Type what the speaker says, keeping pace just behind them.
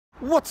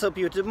What's up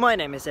YouTube, my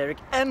name is Eric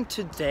and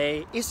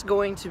today is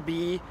going to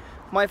be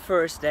my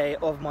first day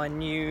of my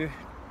new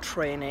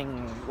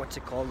training, what's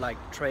it called, like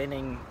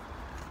training,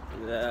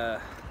 my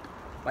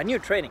new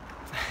training.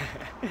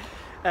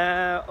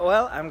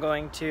 Well, I'm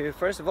going to,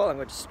 first of all, I'm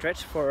going to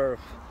stretch for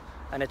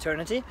an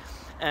eternity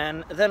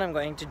and then I'm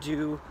going to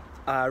do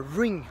a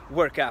ring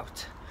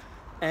workout.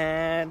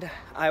 And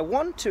I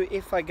want to,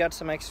 if I got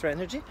some extra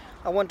energy,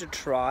 I want to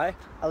try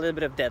a little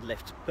bit of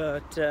deadlift.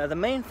 But the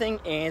main thing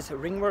is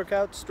ring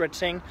workout,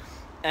 stretching,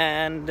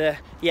 and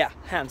yeah,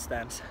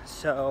 handstands.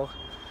 So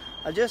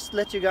I'll just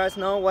let you guys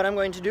know what I'm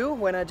going to do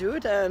when I do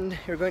it, and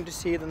you're going to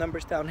see the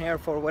numbers down here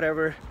for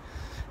whatever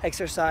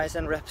exercise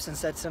and reps and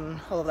sets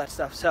and all of that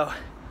stuff. So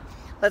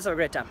let's have a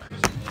great time.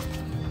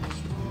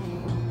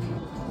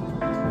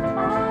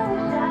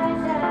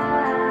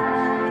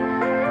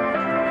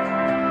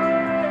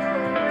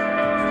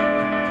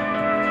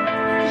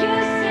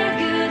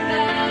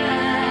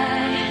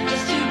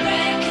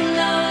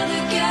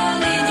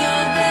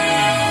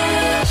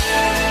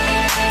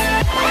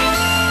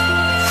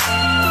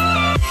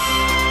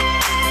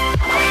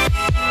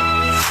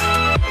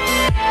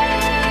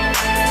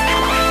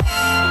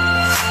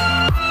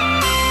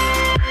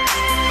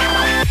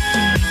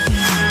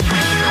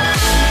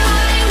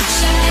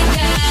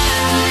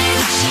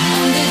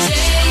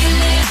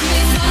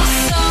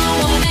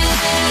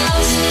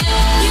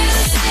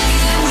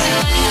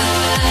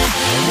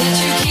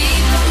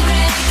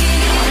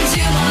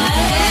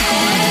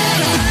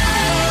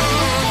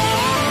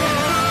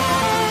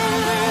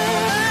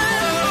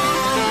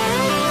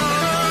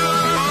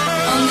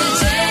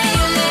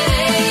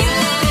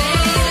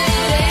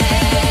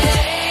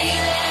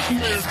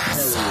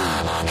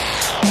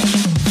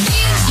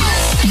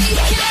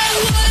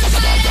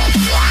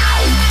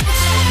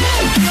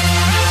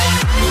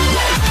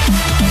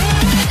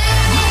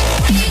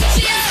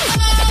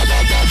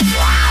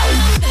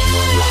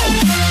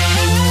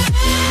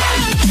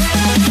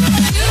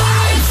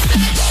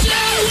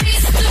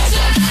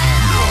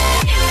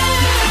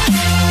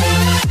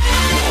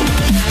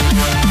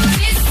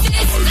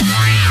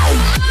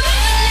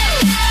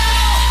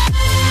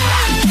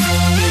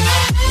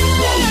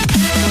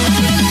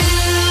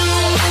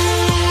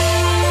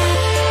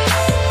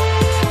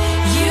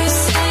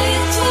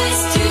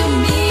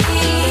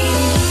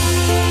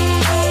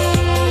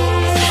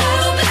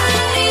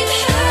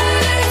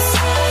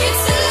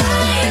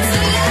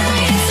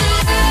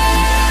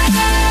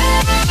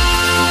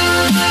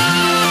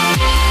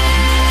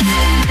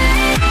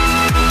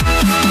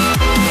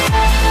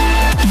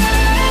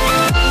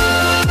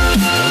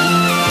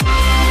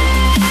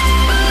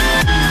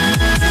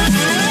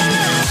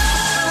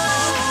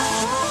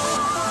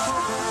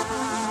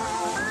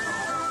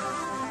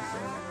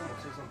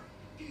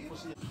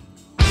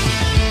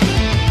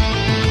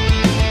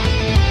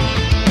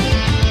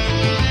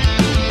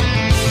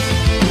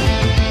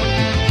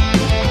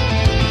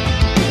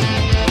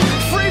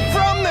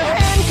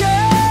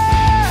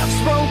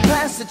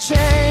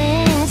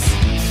 Chains.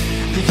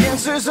 The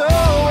answer's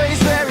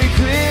always very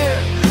clear.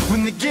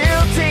 When the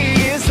guilty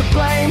is to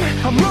blame,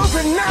 I'm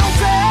moving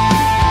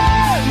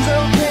mountains.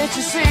 Oh, can't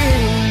you see?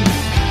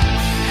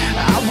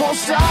 I won't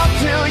stop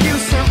till you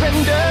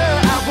surrender.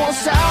 I won't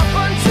stop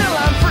until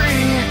I'm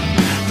free.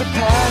 The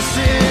past,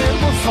 it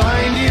will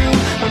find you.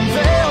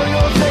 Unveil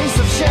your face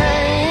of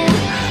shame,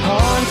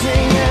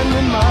 haunting and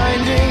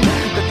reminding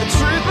that the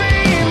truth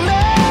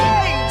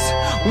remains.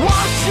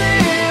 Watch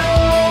it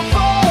all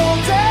fall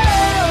down.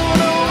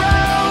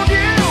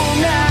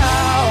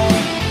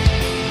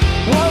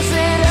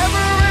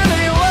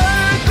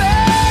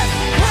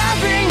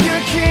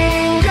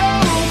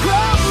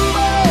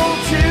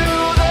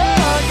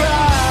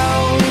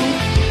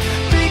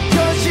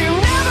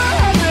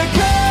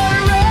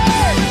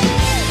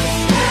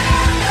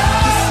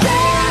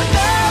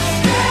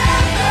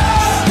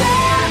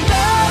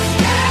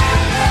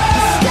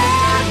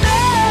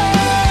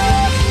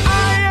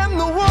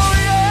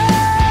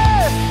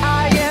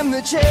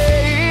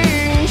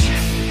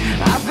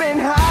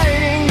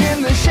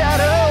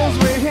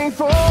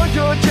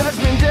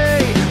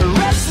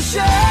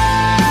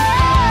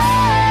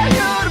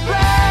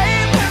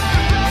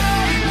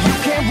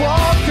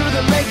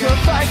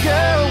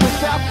 Girl,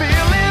 without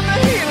feeling the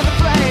heat of the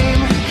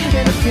flame,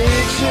 in a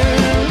picture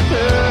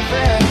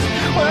perfect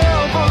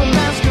world full of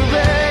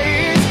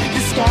masquerades,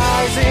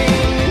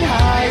 disguising and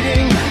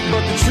hiding,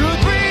 but the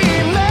truth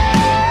remains.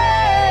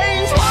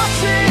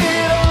 Watch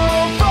it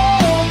all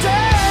fall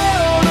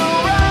down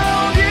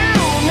around you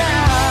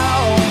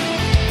now.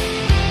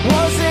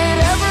 Was it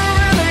ever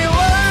really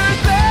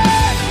worth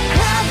it,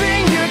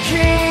 having your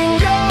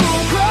kingdom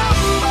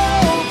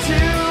crumble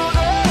to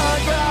the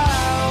ground?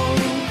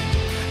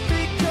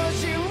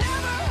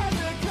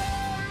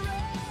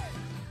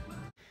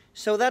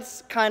 So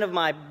that's kind of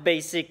my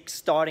basic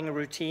starting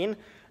routine,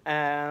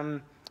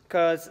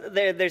 because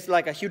there's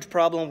like a huge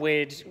problem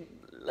with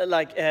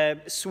like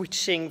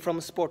switching from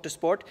sport to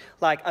sport.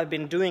 Like I've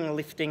been doing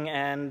lifting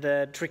and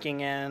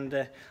tricking and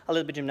a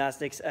little bit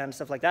gymnastics and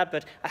stuff like that,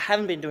 but I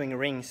haven't been doing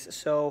rings.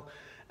 So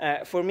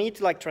For me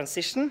to like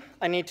transition,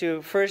 I need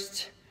to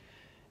first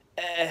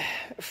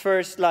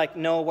like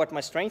know what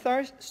my strengths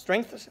are.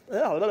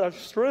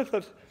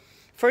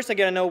 First I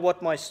gotta know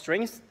what my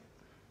strengths.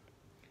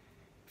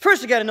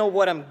 First I gotta know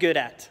what I'm good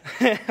at.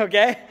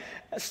 Okay,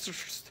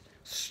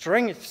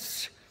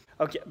 strengths.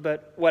 Okay,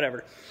 but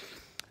whatever.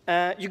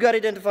 You gotta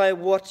identify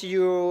what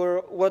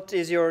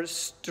is your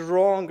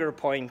stronger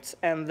point,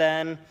 and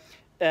then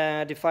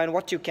define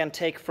what you can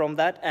take from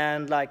that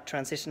and like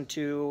transition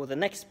to the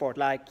next sport.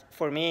 Like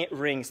for me,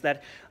 rings.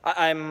 That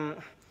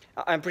I'm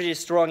pretty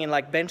strong in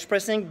like bench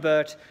pressing,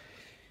 but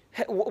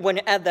when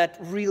you add that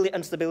really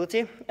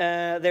instability,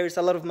 there's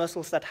a lot of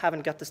muscles that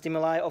haven't got the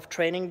stimuli of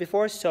training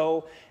before,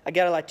 so I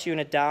gotta like tune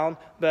it down.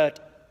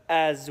 But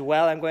as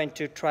well, I'm going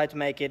to try to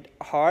make it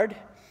hard,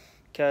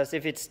 because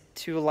if it's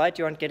too light,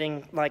 you aren't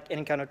getting like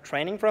any kind of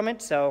training from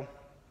it. So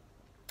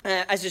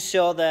I just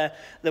show the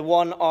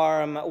one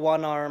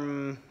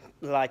arm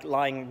like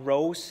lying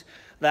rows.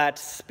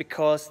 That's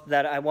because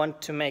that I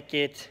want to make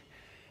it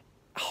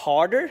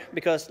harder,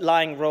 because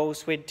lying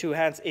rows with 2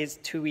 hands is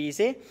too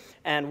easy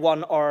and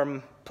one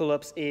arm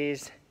pull-ups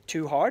is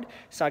too hard.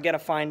 So I gotta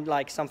find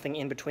like something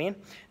in between.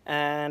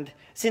 And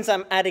since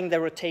I'm adding the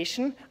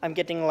rotation, I'm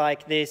getting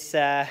like this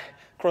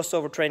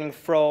crossover training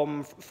for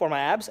my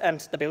abs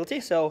and stability.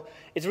 So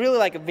it's really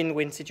like a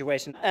win-win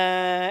situation.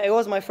 It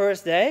was my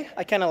first day.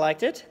 I kind of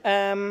liked it.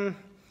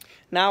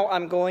 Now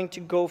I'm going to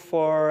go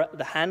for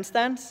the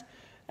handstands.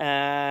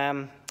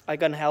 I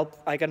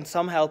got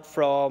some help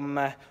from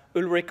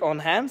Ulrich on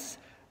hands.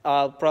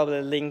 I'll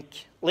probably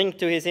link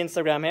to his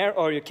Instagram here,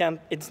 or you can.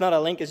 It's not a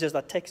link; it's just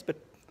a text, but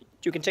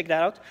you can check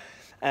that out.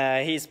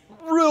 He's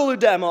really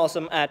damn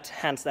awesome at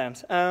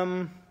handstands.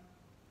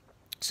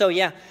 So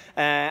yeah,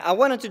 I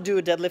wanted to do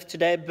a deadlift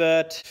today,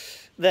 but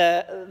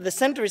the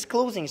center is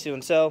closing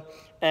soon, so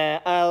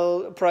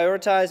I'll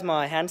prioritize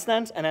my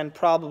handstands and then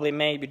probably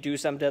maybe do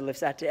some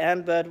deadlifts at the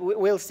end. But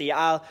we'll see.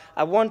 I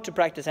want to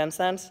practice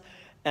handstands.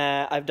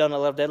 I've done a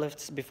lot of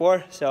deadlifts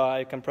before, so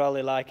I can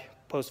probably like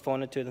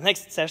postpone it to the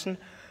next session.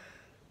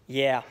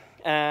 Yeah.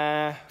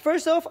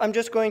 First off, I'm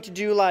just going to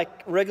do like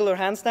regular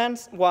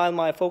handstands while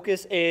my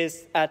focus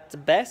is at the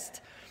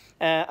best.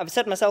 I've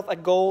set myself a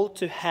goal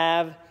to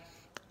have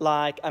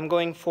like, I'm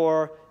going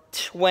for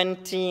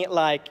 20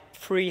 like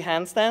free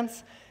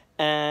handstands,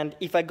 and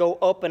if I go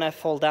up and I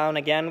fall down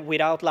again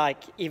without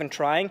like even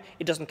trying,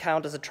 it doesn't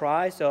count as a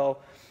try. So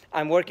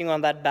I'm working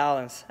on that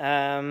balance.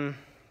 And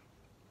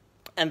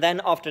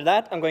then after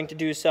that, I'm going to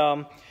do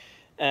some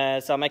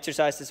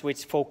exercises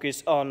which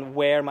focus on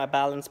where my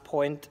balance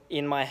point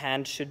in my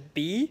hand should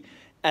be,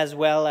 as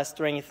well as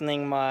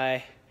strengthening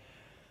my,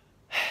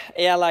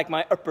 like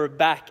my upper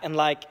back and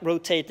like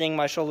rotating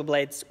my shoulder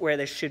blades where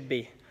they should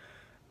be.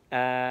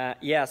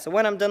 Yeah, so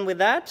when I'm done with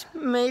that,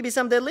 maybe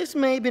some deadlifts,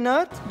 maybe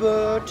not,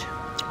 but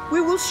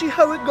we will see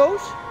how it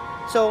goes.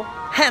 So,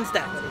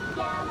 handstand.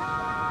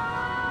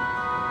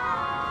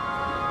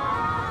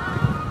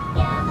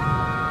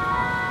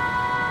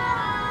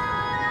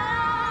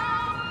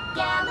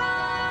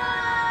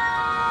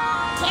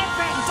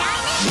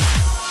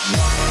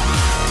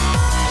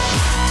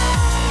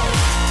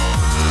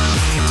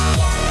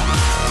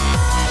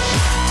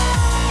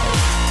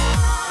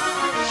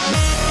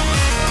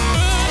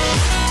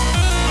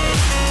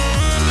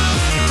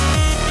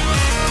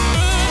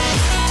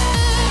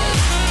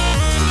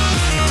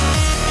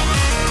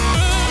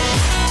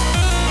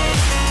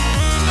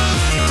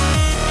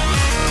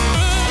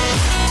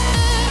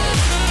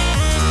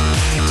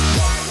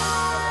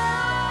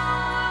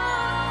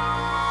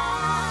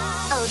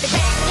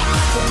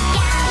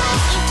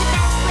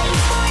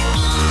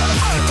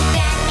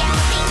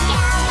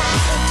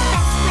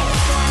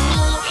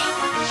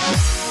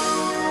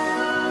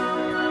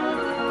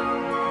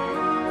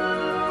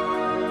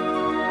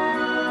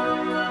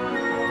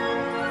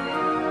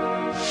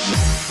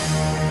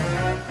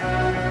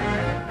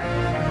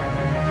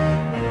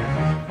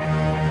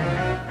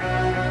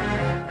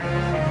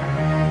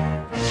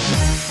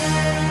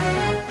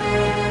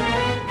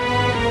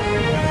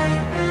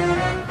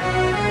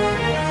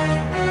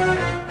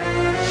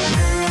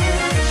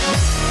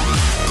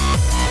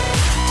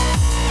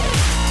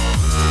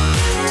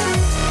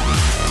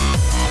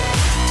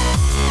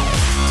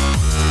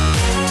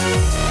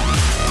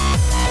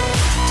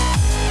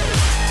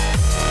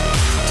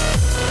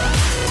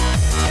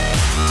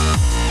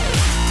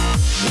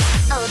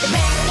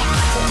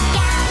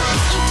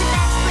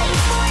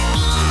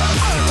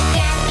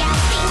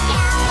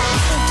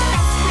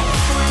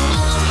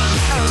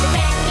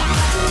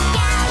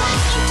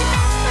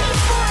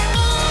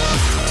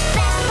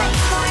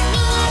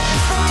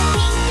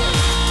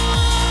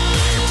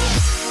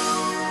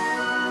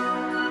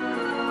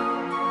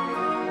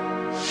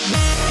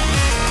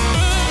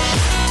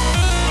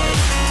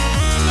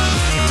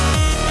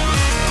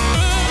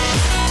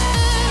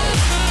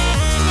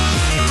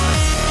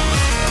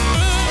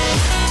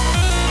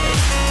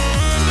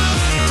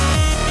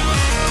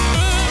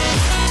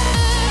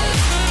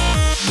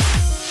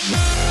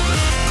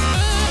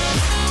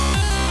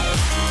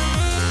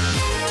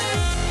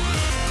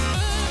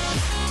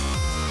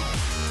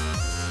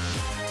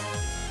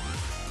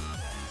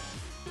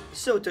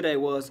 So today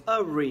was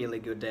a really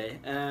good day.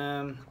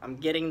 I'm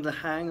getting the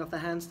hang of the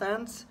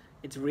handstands.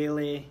 It's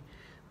really,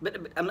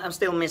 but I'm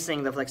still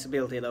missing the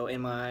flexibility though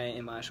in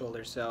my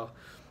shoulders. So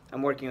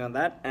I'm working on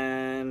that,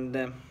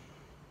 and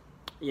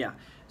yeah.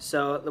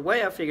 So the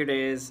way I figured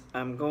is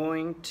I'm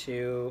going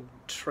to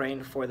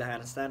train for the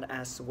handstand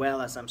as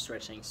well as I'm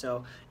stretching.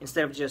 So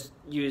instead of just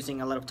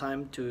using a lot of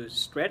time to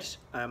stretch,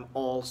 I'm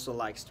also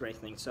like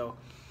strengthening. So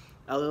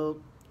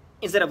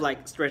instead of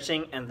like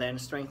stretching and then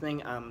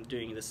strengthening, I'm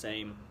doing the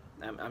same.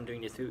 I'm doing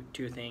the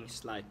two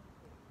things like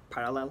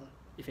parallel,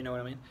 if you know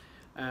what I mean.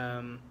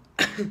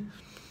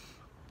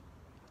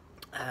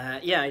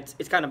 Yeah,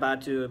 it's kind of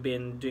bad to have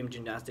been doing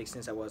gymnastics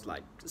since I was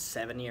like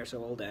 7 years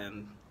old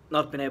and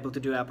not been able to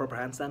do a proper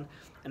handstand,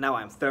 and now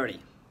I'm 30,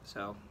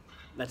 so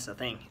that's the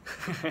thing.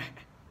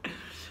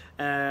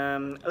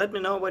 Let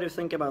me know what you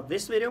think about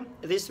this video.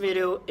 This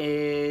video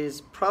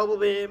is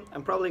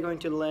I'm probably going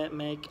to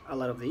make a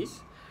lot of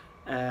these.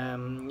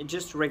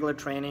 Just regular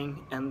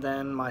training, and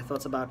then my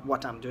thoughts about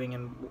what I'm doing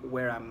and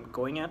where I'm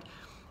going at.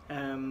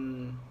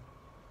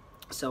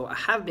 So I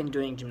have been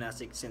doing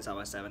gymnastics since I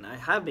was 7. I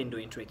have been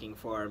doing tricking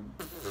for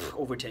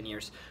over 10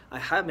 years. I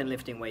have been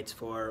lifting weights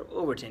for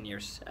over 10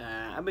 years.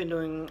 I've been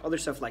doing other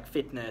stuff like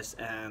fitness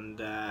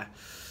and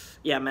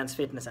yeah, men's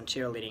fitness and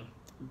cheerleading.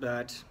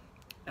 But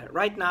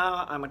right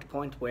now I'm at a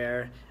point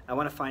where I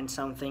want to find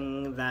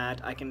something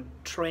that I can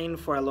train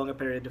for a longer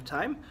period of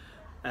time.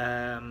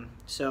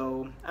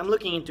 So I'm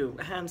looking into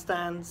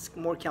handstands,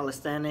 more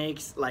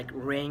calisthenics, like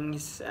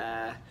rings.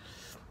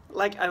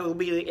 Like I will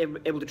be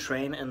able to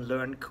train and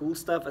learn cool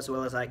stuff as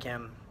well as I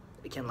can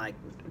like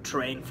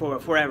train for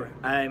forever.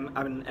 I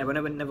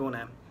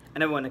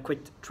never wanna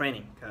quit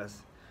training,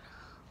 because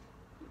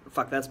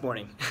fuck, that's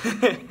boring.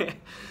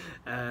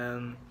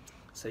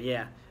 So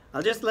yeah,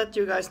 I'll just let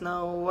you guys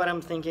know what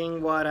I'm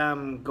thinking, what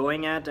I'm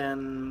going at,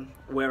 and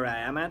where I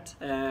am at.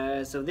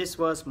 So this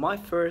was my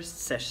first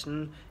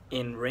session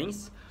in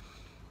rings.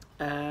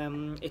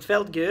 It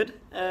felt good.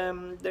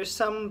 There's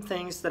some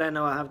things that I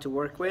know I have to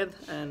work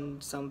with,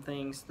 and some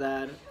things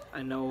that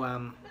I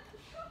know,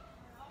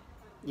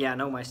 yeah, I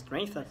know my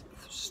strength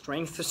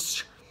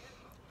is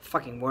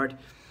fucking word.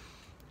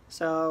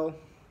 So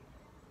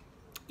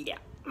yeah.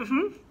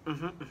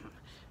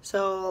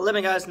 So let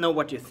me guys know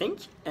what you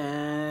think,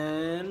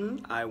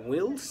 and I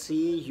will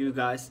see you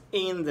guys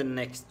in the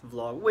next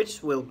vlog,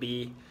 which will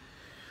be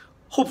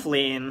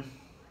hopefully in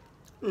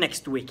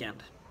next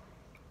weekend.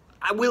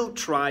 I will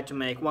try to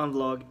make one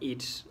vlog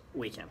each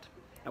weekend.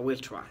 I will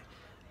try.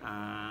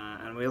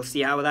 And we'll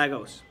see how that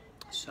goes.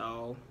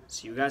 So,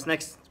 see you guys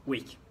next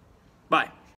week. Bye.